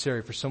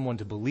necessary for someone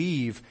to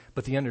believe,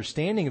 but the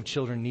understanding of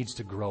children needs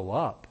to grow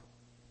up,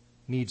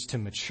 needs to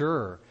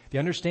mature. The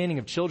understanding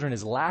of children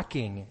is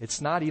lacking.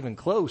 It's not even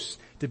close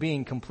to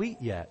being complete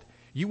yet.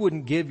 You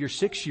wouldn't give your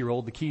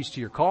 6-year-old the keys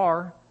to your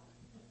car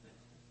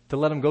to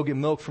let them go get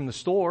milk from the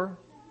store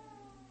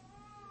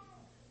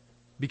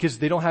because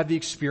they don't have the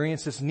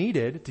experience that's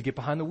needed to get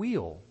behind the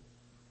wheel.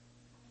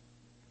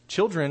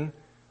 Children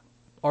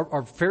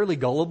are fairly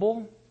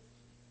gullible.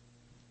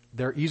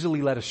 They're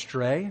easily led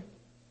astray.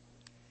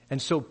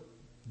 And so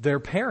their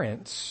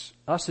parents,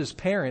 us as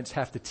parents,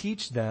 have to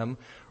teach them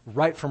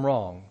right from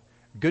wrong,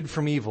 good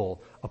from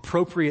evil,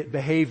 appropriate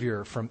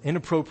behavior from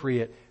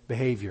inappropriate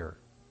behavior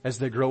as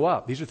they grow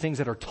up. These are things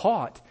that are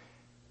taught.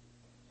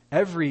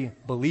 Every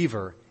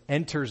believer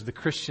enters the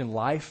Christian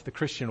life, the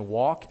Christian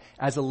walk,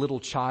 as a little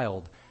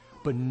child.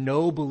 But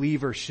no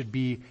believer should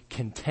be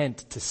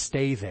content to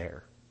stay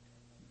there.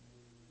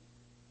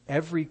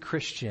 Every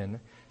Christian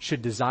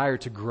should desire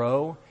to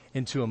grow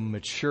into a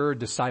mature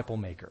disciple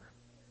maker.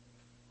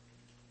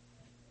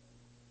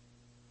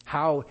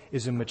 How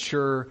is a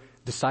mature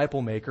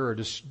disciple maker or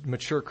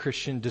mature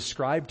Christian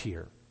described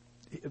here?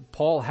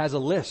 Paul has a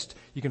list.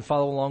 You can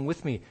follow along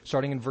with me.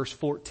 Starting in verse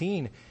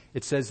 14,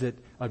 it says that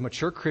a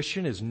mature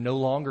Christian is no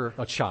longer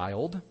a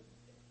child.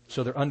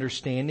 So their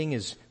understanding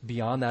is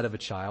beyond that of a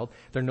child.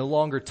 They're no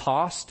longer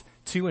tossed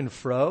to and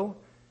fro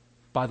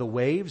by the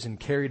waves and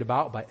carried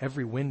about by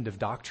every wind of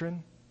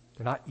doctrine.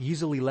 They're not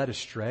easily led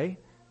astray.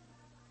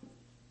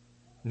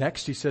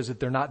 Next, he says that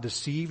they're not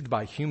deceived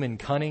by human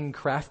cunning,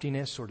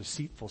 craftiness, or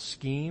deceitful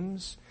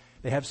schemes.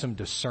 They have some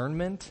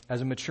discernment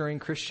as a maturing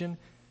Christian.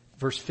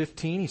 Verse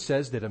 15, he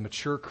says that a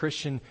mature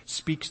Christian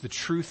speaks the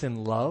truth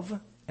in love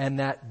and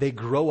that they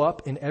grow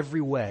up in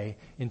every way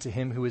into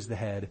him who is the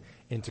head,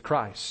 into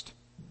Christ.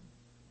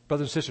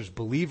 Brothers and sisters,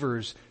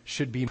 believers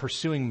should be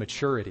pursuing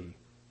maturity,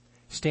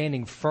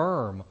 standing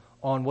firm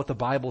on what the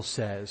Bible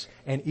says,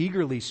 and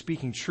eagerly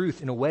speaking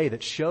truth in a way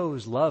that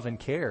shows love and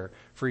care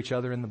for each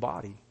other in the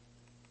body.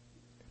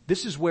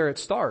 This is where it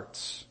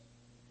starts.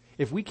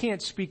 If we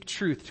can't speak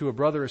truth to a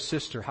brother or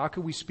sister, how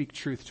could we speak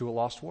truth to a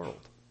lost world?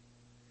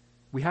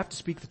 We have to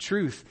speak the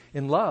truth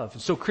in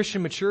love. So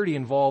Christian maturity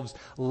involves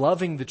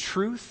loving the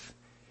truth,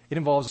 it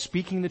involves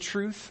speaking the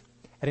truth,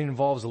 and it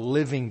involves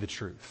living the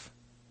truth.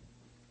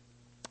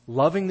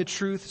 Loving the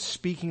truth,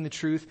 speaking the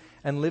truth,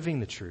 and living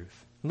the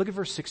truth. Look at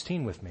verse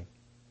 16 with me.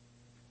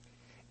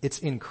 It's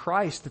in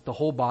Christ that the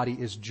whole body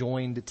is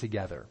joined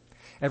together,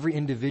 every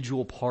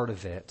individual part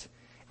of it,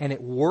 and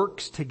it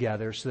works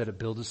together so that it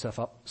builds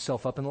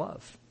itself up in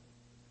love.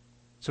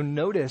 So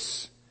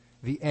notice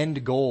the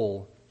end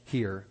goal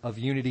here of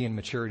unity and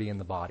maturity in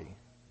the body.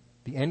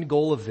 The end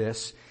goal of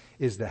this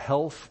is the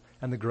health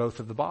and the growth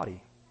of the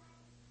body.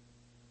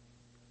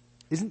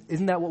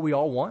 Isn't that what we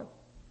all want?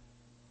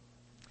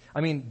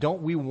 I mean,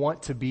 don't we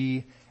want to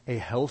be a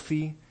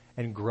healthy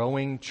and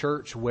growing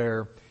church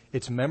where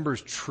its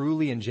members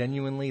truly and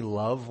genuinely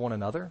love one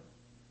another?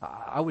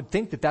 I would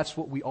think that that's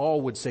what we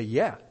all would say,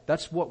 yeah,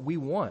 that's what we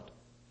want.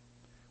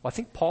 Well, I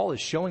think Paul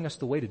is showing us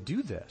the way to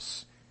do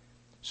this.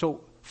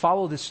 So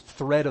follow this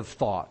thread of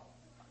thought.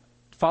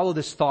 Follow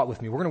this thought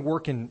with me. We're going to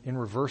work in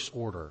reverse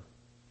order.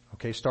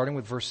 Okay, starting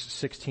with verse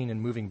 16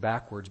 and moving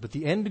backwards. But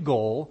the end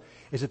goal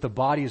is that the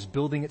body is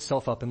building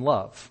itself up in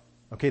love.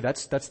 Okay,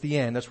 that's the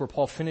end. That's where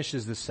Paul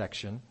finishes this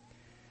section.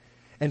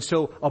 And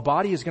so a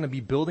body is going to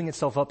be building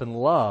itself up in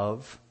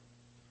love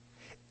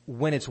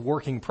when it's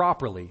working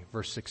properly,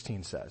 verse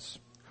 16 says.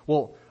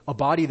 Well, a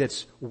body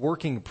that's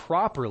working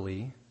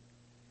properly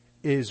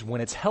is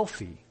when it's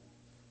healthy.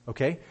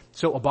 Okay?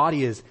 So a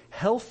body is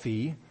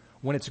healthy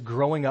when it's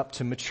growing up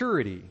to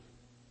maturity.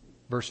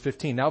 Verse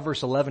 15. Now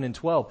verse 11 and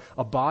 12.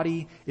 A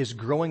body is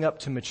growing up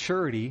to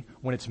maturity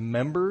when its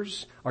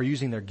members are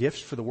using their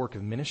gifts for the work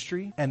of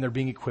ministry and they're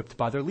being equipped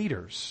by their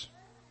leaders.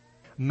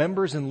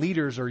 Members and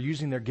leaders are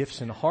using their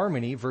gifts in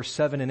harmony. Verse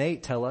 7 and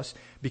 8 tell us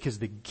because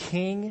the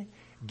king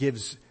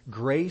gives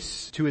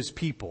grace to his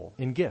people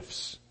in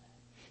gifts.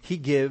 He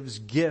gives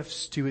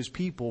gifts to his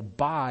people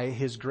by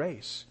his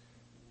grace.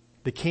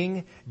 The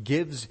king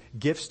gives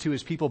gifts to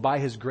his people by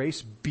his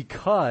grace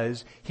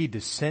because he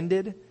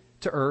descended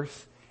to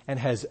earth and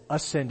has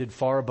ascended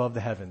far above the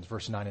heavens.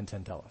 Verse 9 and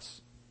 10 tell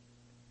us.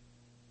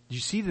 Do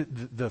you see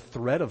the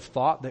thread of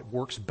thought that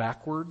works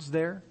backwards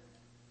there?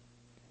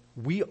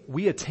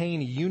 We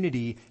attain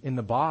unity in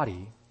the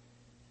body.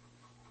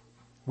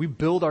 We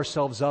build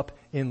ourselves up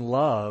in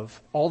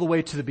love all the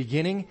way to the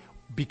beginning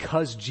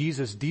because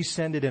Jesus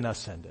descended and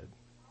ascended.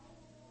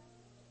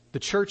 The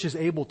church is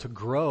able to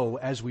grow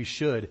as we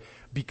should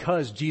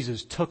because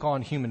Jesus took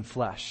on human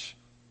flesh,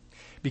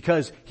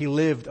 because he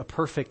lived a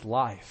perfect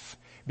life,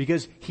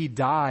 because he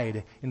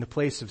died in the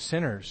place of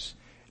sinners,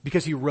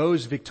 because he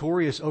rose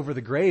victorious over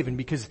the grave, and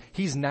because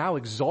he's now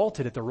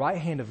exalted at the right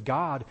hand of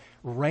God,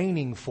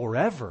 reigning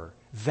forever.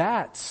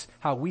 That's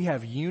how we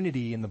have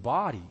unity in the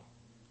body.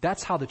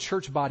 That's how the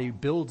church body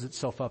builds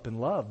itself up in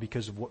love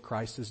because of what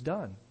Christ has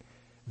done.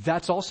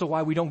 That's also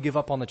why we don't give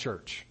up on the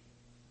church.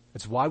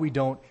 It's why we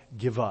don't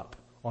give up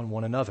on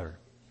one another.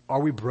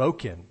 Are we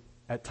broken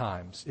at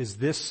times? Is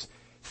this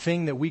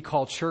thing that we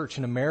call church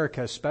in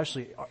America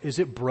especially, is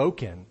it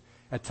broken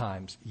at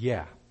times?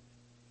 Yeah.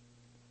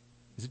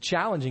 Is it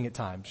challenging at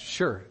times?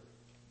 Sure.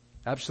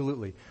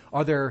 Absolutely.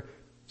 Are there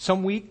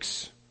some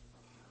weeks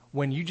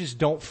when you just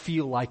don't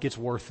feel like it's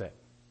worth it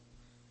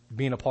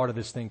being a part of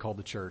this thing called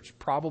the church?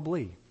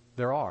 Probably.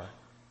 There are.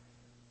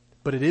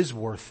 But it is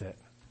worth it,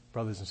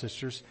 brothers and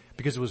sisters,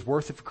 because it was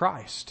worth it for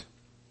Christ.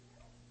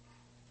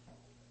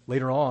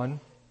 Later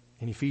on,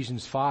 in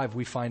Ephesians 5,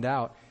 we find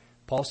out,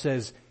 Paul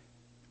says,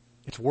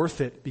 it's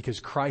worth it because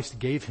Christ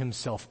gave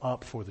himself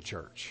up for the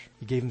church.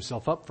 He gave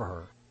himself up for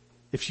her.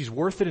 If she's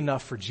worth it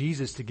enough for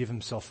Jesus to give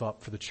himself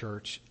up for the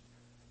church,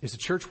 is the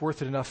church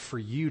worth it enough for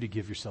you to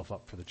give yourself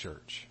up for the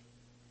church?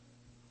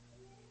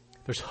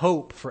 There's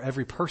hope for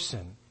every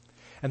person,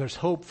 and there's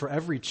hope for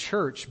every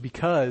church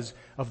because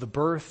of the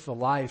birth, the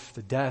life,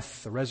 the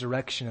death, the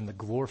resurrection, and the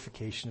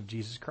glorification of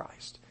Jesus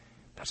Christ.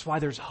 That's why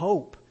there's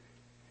hope.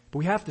 But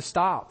we have to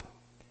stop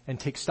and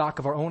take stock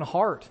of our own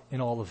heart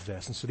in all of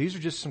this. And so these are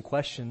just some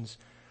questions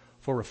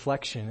for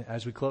reflection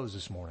as we close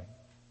this morning.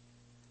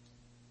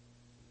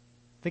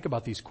 Think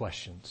about these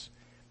questions.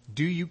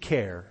 Do you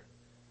care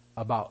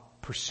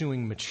about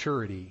pursuing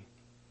maturity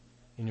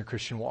in your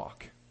Christian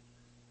walk?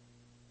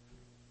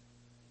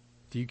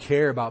 Do you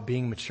care about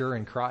being mature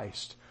in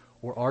Christ?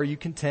 Or are you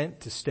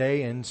content to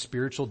stay in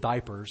spiritual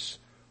diapers,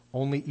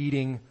 only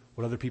eating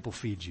what other people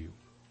feed you?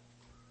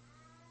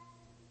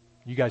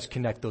 You guys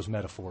connect those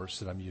metaphors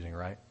that I'm using,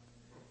 right?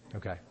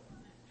 Okay.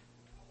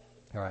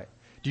 All right.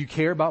 Do you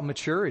care about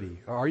maturity?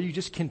 Or are you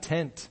just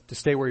content to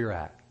stay where you're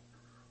at?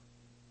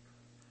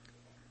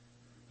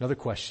 Another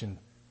question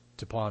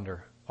to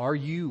ponder. Are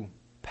you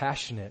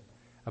passionate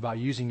about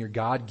using your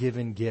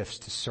God-given gifts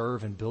to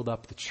serve and build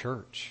up the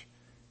church?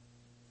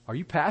 Are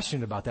you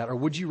passionate about that? Or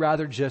would you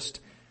rather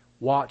just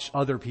watch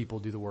other people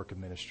do the work of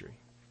ministry?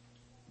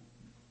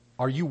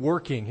 Are you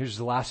working? Here's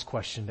the last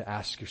question to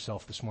ask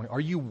yourself this morning. Are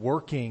you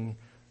working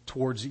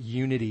towards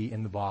unity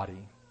in the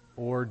body?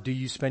 Or do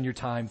you spend your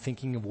time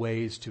thinking of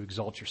ways to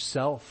exalt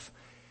yourself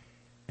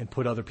and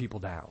put other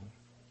people down?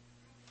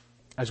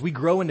 As we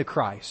grow into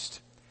Christ,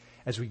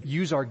 as we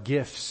use our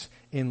gifts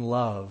in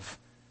love,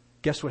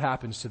 guess what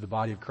happens to the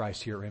body of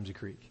Christ here at Ramsey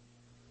Creek?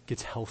 It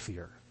gets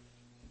healthier,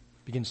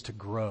 begins to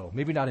grow.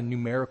 Maybe not in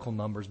numerical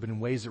numbers, but in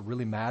ways that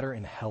really matter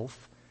in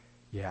health.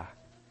 Yeah.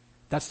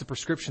 That's the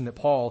prescription that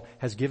Paul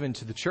has given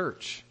to the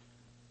church.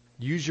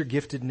 Use your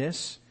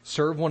giftedness,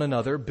 serve one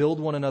another,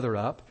 build one another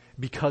up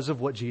because of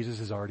what Jesus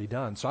has already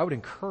done. So I would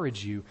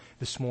encourage you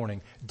this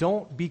morning,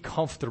 don't be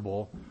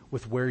comfortable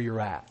with where you're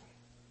at.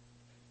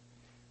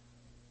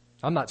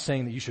 I'm not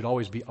saying that you should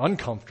always be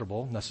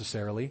uncomfortable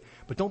necessarily,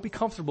 but don't be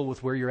comfortable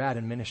with where you're at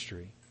in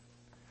ministry.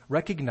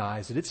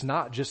 Recognize that it's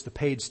not just the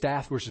paid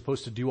staff who are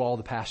supposed to do all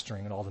the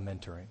pastoring and all the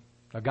mentoring.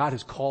 Now, God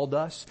has called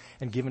us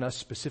and given us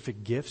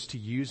specific gifts to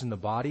use in the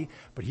body,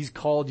 but He's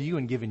called you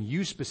and given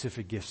you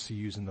specific gifts to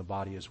use in the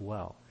body as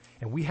well.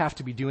 And we have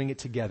to be doing it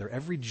together,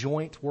 every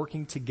joint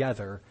working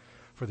together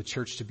for the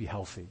church to be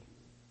healthy.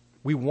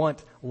 We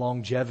want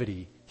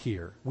longevity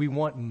here. We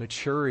want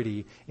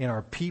maturity in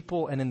our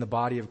people and in the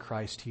body of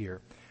Christ here.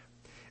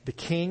 The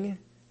King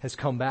has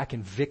come back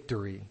in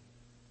victory,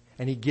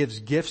 and He gives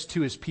gifts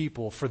to His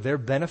people for their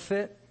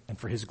benefit and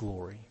for His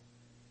glory.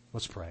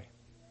 Let's pray.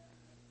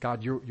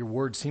 God, your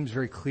word seems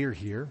very clear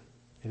here.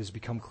 It has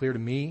become clear to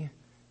me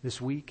this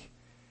week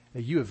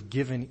that you have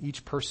given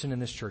each person in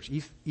this church,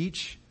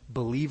 each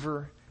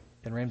believer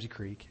in Ramsey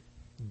Creek,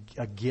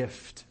 a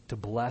gift to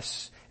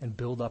bless and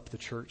build up the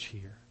church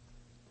here.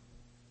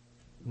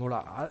 Lord,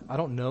 I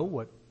don't know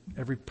what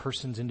every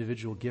person's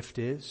individual gift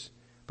is,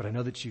 but I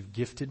know that you've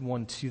gifted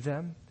one to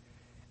them.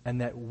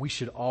 and that we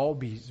should all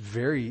be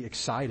very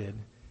excited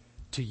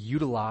to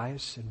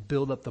utilize and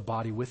build up the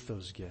body with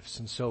those gifts.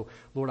 And so,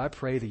 Lord, I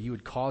pray that you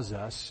would cause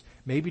us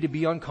maybe to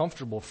be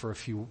uncomfortable for a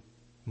few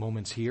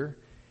moments here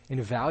in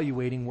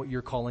evaluating what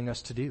you're calling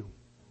us to do.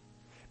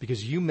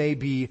 Because you may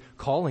be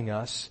calling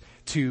us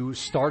to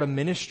start a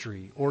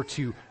ministry or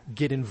to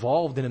get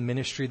involved in a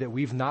ministry that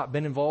we've not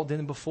been involved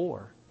in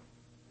before.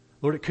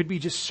 Lord, it could be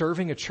just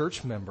serving a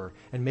church member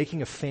and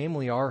making a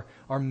family our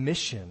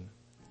mission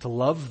to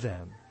love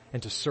them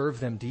and to serve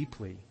them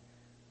deeply.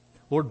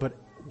 Lord, but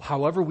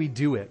however we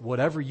do it,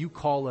 whatever you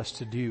call us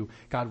to do,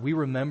 God, we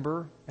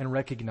remember and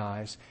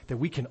recognize that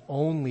we can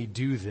only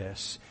do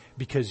this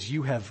because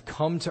you have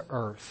come to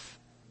earth,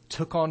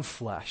 took on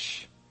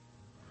flesh,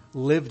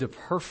 lived a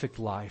perfect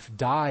life,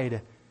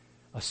 died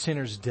a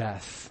sinner's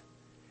death,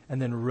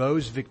 and then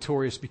rose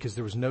victorious because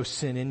there was no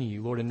sin in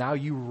you, Lord. And now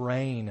you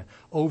reign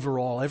over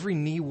all. Every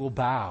knee will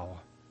bow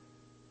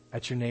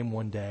at your name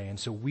one day. And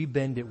so we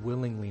bend it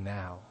willingly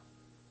now.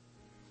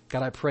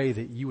 God, I pray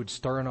that you would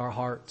stir in our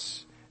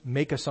hearts,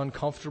 make us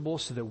uncomfortable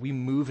so that we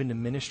move into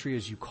ministry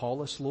as you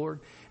call us, Lord.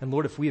 And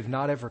Lord, if we have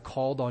not ever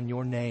called on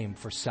your name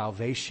for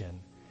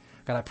salvation,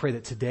 God, I pray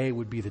that today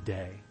would be the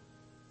day.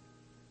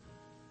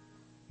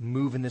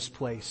 Move in this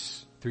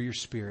place through your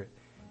Spirit.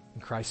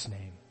 In Christ's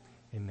name,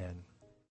 amen.